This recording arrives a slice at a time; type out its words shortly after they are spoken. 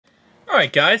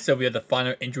Alright guys, so we have the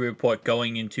final injury report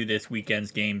going into this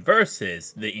weekend's game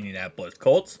versus the Indianapolis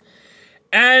Colts.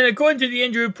 And according to the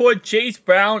injury report, Chase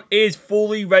Brown is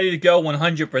fully ready to go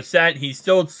 100%. He's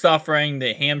still suffering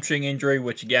the hamstring injury,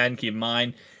 which again, keep in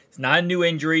mind, it's not a new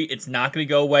injury. It's not going to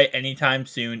go away anytime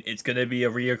soon. It's going to be a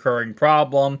reoccurring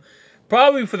problem,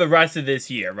 probably for the rest of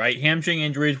this year, right? Hamstring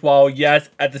injuries, while yes,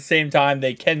 at the same time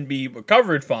they can be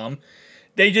recovered from,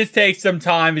 they just take some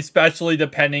time, especially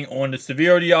depending on the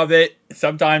severity of it.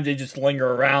 Sometimes they just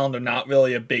linger around. They're not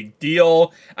really a big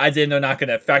deal, as in they're not going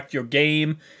to affect your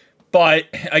game. But,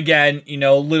 again,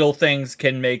 little things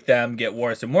can make them get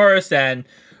worse and worse. And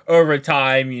over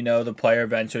time, the player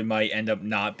eventually might end up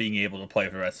not being able to play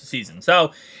for the rest of the season.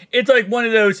 So, it's like one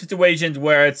of those situations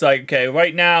where it's like, okay,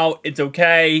 right now, it's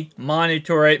okay.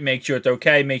 Monitor it. Make sure it's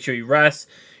okay. Make sure you rest.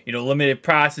 Limited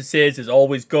practices is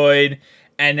always good.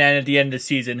 And then at the end of the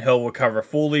season, he'll recover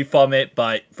fully from it.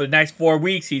 But for the next 4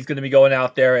 weeks, he's going to be going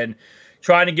out there and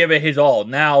trying to give it his all.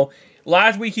 Now,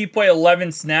 last week he played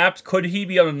 11 snaps. Could he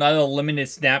be on another limited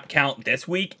snap count this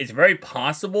week? It's very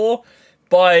possible.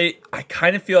 But I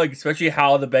kind of feel like, especially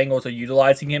how the Bengals are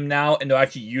utilizing him now, and they're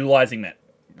actually utilizing him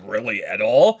really at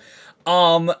all,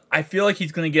 I feel like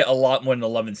he's going to get a lot more than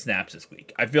 11 snaps this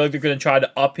week. I feel like they're going to try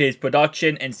to up his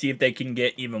production and see if they can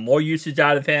get even more usage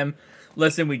out of him.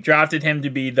 Listen, we drafted him to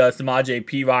be the Samaje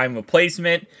Perine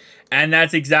replacement, and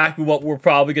that's exactly what we're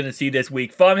probably going to see this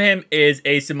week from him, is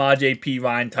a Samaje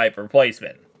Perine type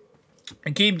replacement.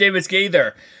 Akeem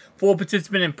Davis-Gaither, full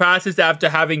participant in practice after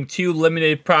having 2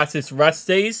 limited practice rest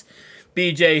days.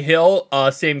 BJ Hill,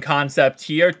 same concept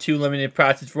here, 2 limited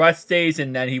practice rest days,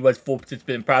 and then he was full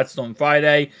participant in practice on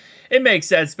Friday. It makes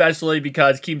sense, especially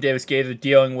because Akeem Davis-Gaither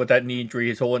dealing with that knee injury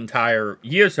his whole entire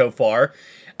year so far.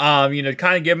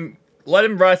 Kind of let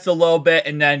him rest a little bit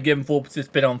and then give him full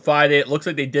participant on Friday. It looks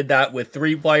like they did that with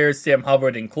 3 players, Sam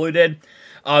Hubbard included.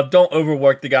 Don't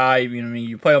overwork the guy.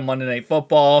 You play on Monday Night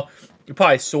Football. You're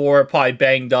probably sore, probably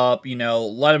banged up.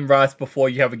 Let him rest before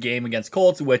you have a game against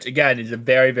Colts, which, again, is a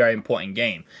very, very important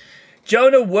game.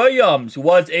 Jonah Williams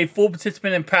was a full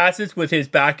participant in practice with his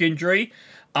back injury.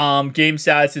 Game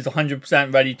status is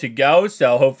 100% ready to go,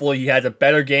 so hopefully he has a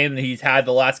better game than he's had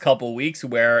the last couple of weeks,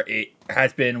 where it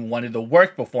has been one of the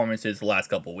worst performances the last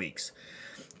couple of weeks.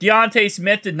 Deontay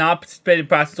Smith did not participate in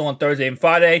practice on Thursday and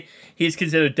Friday. He's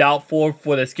considered doubtful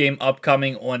for this game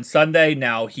upcoming on Sunday.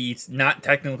 Now, he's not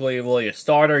technically really a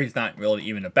starter. He's not really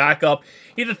even a backup.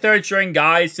 He's a third-string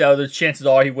guy, so the chances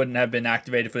are he wouldn't have been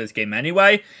activated for this game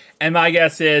anyway. And my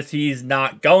guess is he's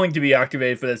not going to be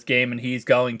activated for this game, and he's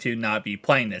going to not be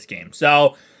playing this game.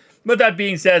 So, with that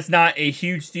being said, it's not a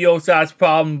huge deal size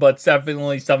problem, but it's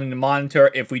definitely something to monitor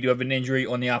if we do have an injury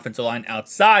on the offensive line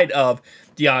outside of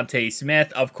Deontay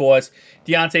Smith. Of course,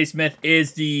 Deontay Smith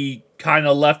is the kind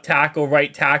of left tackle,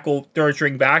 right tackle, third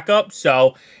string backup.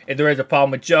 So if there is a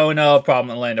problem with Jonah, a problem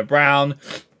with Atlanta Brown,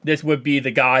 this would be the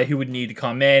guy who would need to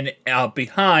come in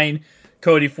behind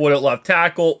Cody Ford at left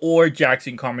tackle or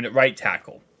Jackson Carman at right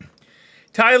tackle.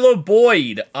 Tyler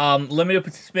Boyd, limited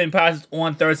participant in practice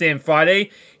on Thursday and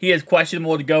Friday. He is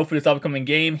questionable to go for this upcoming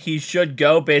game. He should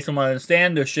go, based on what I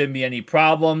understand. There shouldn't be any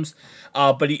problems.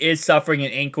 But he is suffering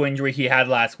an ankle injury he had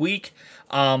last week.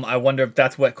 I wonder if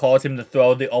that's what caused him to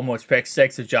throw the almost pick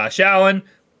 6 to Josh Allen.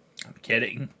 I'm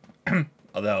kidding.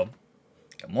 Although,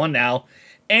 come on now.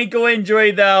 Ankle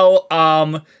injury, though.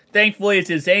 Thankfully, it's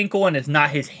his ankle and it's not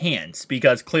his hands,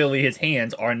 because clearly his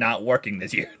hands are not working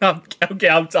this year. Okay,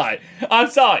 I'm sorry. I'm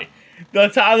sorry. The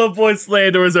Tyler Boyd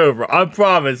slander is over. I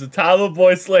promise. The Tyler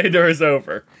Boyd slander is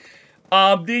over.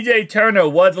 DJ Turner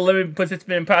was a limited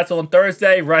participant in practice on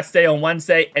Thursday, rest day on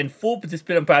Wednesday, and full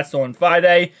participant in practice on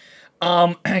Friday.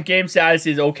 Game status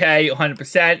is okay,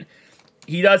 100%.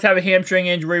 He does have a hamstring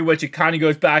injury, which it kind of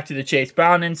goes back to the Chase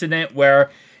Brown incident, where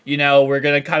we're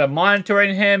going to kind of monitor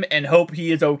him and hope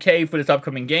he is okay for this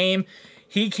upcoming game.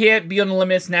 He can't be on the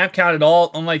limited snap count at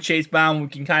all. Unlike Chase Brown, we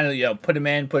can kind of, put him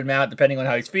in, put him out, depending on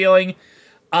how he's feeling.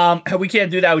 We can't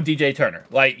do that with DJ Turner.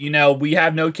 We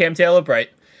have no Cam Taylor-Bright.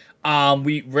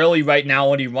 We really, right now,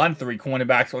 only run 3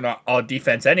 cornerbacks on our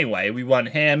defense anyway. We run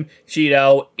him,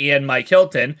 Cheeto, and Mike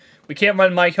Hilton. We can't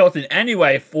run Mike Hilton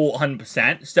anyway full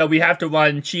 100%, so we have to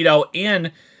run Cheeto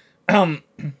and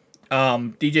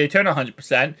DJ Turner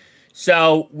 100%,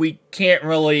 so we can't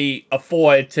really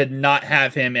afford to not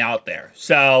have him out there.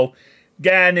 So,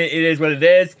 again, it is what it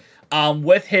is.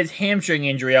 With his hamstring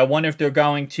injury, I wonder if they're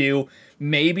going to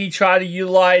maybe try to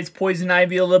utilize Poison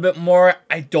Ivy a little bit more.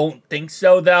 I don't think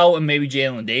so, though, and maybe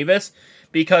Jalen Davis,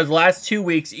 because last 2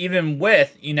 weeks, even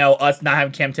with, us not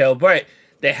having Cam Taylor-Bright,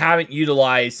 they haven't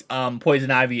utilized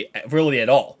Poison Ivy really at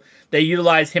all. They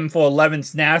utilized him for 11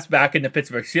 snaps back in the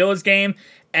Pittsburgh Steelers game,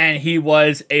 and he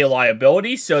was a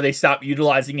liability, so they stopped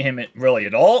utilizing him really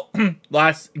at all.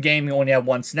 Last game, he only had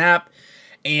 1 snap.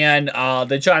 And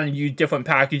they're trying to use different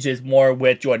packages more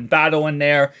with Jordan Battle in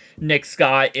there, Nick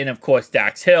Scott, and of course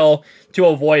Dax Hill to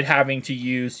avoid having to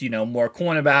use, more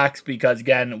cornerbacks because,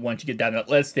 again, once you get down that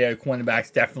list there,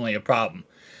 cornerbacks definitely a problem.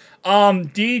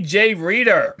 DJ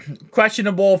Reader,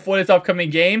 questionable for this upcoming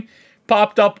game,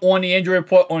 popped up on the injury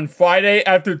report on Friday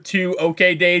after 2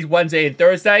 okay days, Wednesday and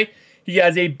Thursday. He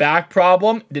has a back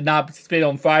problem, did not participate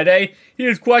on Friday. He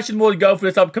is questionable to go for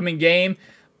this upcoming game.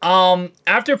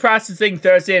 After practicing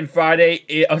Wednesday and Thursday,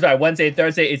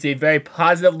 it's a very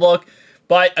positive look.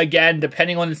 But again,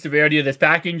 depending on the severity of this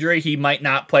back injury, he might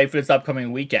not play for this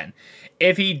upcoming weekend.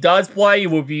 If he does play, it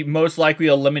will be most likely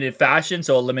a limited fashion,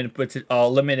 so a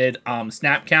limited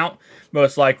snap count.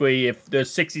 Most likely, if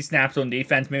there's 60 snaps on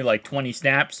defense, maybe like 20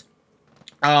 snaps.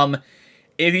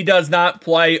 If he does not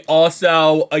play,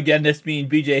 also, again, this means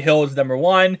BJ Hill is number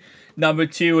 1. Number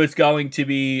 2 is going to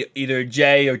be either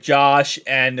Jay or Josh,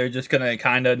 and they're just going to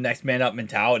kind of next man up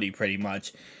mentality pretty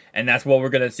much. And that's what we're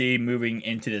going to see moving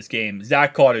into this game.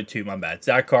 Zach Carter too, my bad.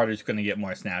 Zach Carter's going to get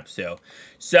more snaps too.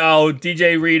 So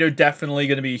DJ Reader definitely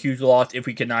going to be a huge loss if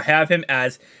we cannot have him,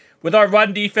 as with our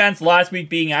run defense last week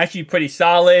being actually pretty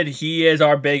solid, he is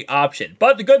our big option.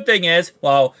 But the good thing is,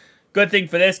 well, good thing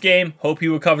for this game, hope he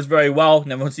recovers very well,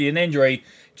 never will see an injury.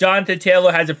 Jonathan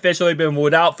Taylor has officially been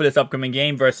ruled out for this upcoming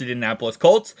game versus the Indianapolis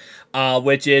Colts,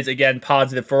 which is, again,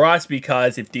 positive for us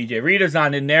because if DJ Reader's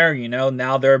not in there,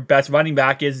 now their best running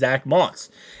back is Zach Moss.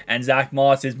 And Zach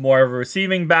Moss is more of a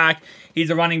receiving back. He's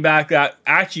a running back that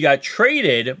actually got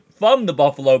traded from the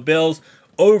Buffalo Bills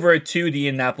over to the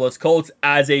Indianapolis Colts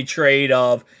as a trade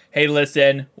of, hey,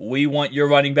 listen, we want your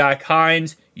running back,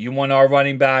 Hines. You want our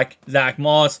running back, Zach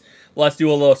Moss. Let's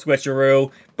do a little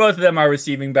switcheroo. Both of them are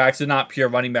receiving backs. They're not pure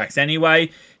running backs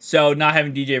anyway. So not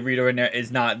having DJ Reader in there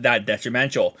is not that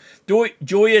detrimental.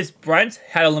 Julius Brent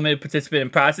had a limited participant in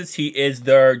practice. He is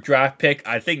their draft pick.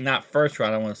 I think not first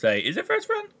round, I want to say. Is it first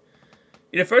round?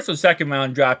 Either first or second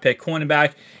round draft pick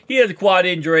cornerback. He has a quad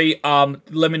injury,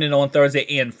 limited on Thursday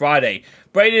and Friday.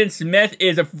 Braden Smith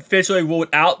is officially ruled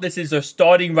out. This is their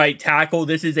starting right tackle.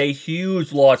 This is a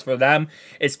huge loss for them,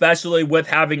 especially with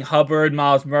having Hubbard,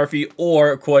 Miles Murphy,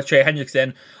 or, of course, Trey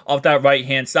Hendrickson off that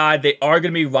right-hand side. They are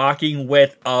going to be rocking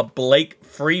with Blake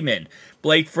Freeman.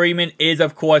 Blake Freeman is,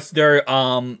 of course, their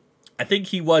I think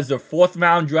he was the 4th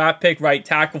round draft pick right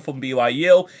tackle from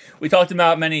BYU. We talked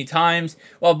about it many times.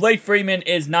 While Blake Freeman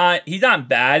is he's not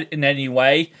bad in any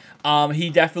way. He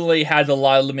definitely has a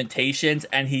lot of limitations,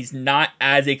 and he's not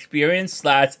as experienced.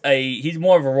 He's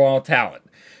more of a raw talent.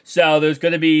 So there's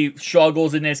going to be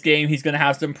struggles in this game. He's going to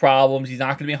have some problems. He's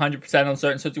not going to be 100% on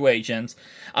certain situations.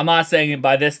 I'm not saying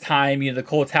by this time, the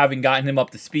Colts haven't gotten him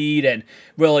up to speed and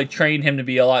really trained him to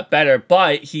be a lot better,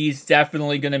 but he's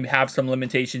definitely going to have some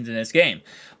limitations in this game.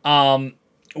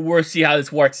 We'll see how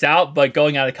this works out, but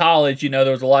going out of college,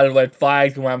 there was a lot of red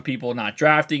flags around people not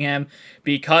drafting him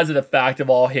because of the fact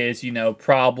of all his,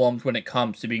 problems when it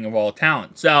comes to being a raw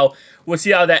talent. So we'll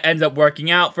see how that ends up working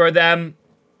out for them.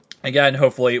 Again,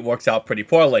 hopefully it works out pretty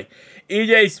poorly.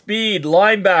 EJ Speed,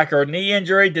 linebacker, knee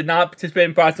injury, did not participate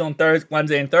in practice on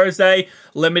Wednesday and Thursday,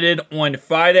 limited on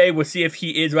Friday. We'll see if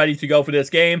he is ready to go for this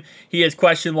game. He is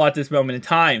questionable at this moment in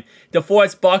time.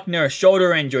 DeForest Buckner,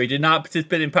 shoulder injury, did not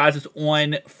participate in practice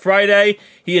on Friday.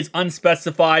 He is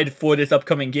unspecified for this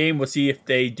upcoming game. We'll see if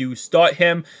they do start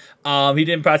him. He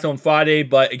didn't practice on Friday,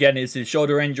 but again, it's his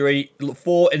shoulder injury,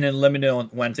 full and then limited on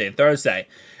Wednesday and Thursday.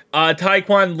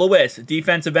 Tyquan Lewis,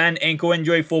 defensive end, ankle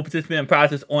injury, full participant in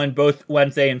practice on both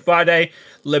Wednesday and Friday,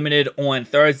 limited on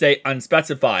Thursday,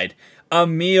 unspecified.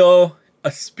 Emil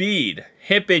Speed,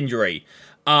 hip injury,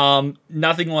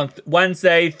 nothing on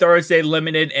Wednesday, Thursday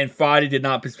limited, and Friday did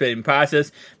not participate in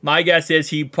practice. My guess is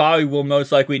he probably will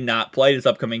most likely not play this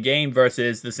upcoming game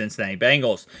versus the Cincinnati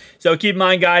Bengals. So keep in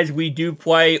mind, guys, we do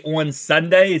play on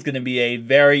Sunday. It's going to be a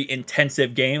very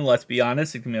intensive game, let's be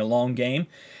honest. It's going to be a long game.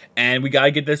 And we got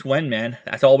to get this win, man.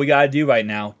 That's all we got to do right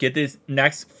now. Get this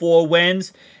next 4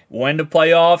 wins, win the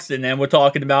playoffs, and then we're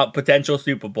talking about potential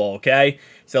Super Bowl, okay?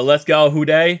 So let's go. Who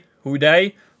they? Who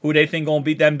they? Who they think gonna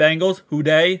beat them Bengals? Who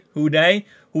they? Who they?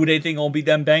 Who they think gonna beat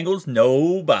them Bengals?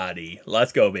 Nobody.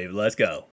 Let's go, baby. Let's go.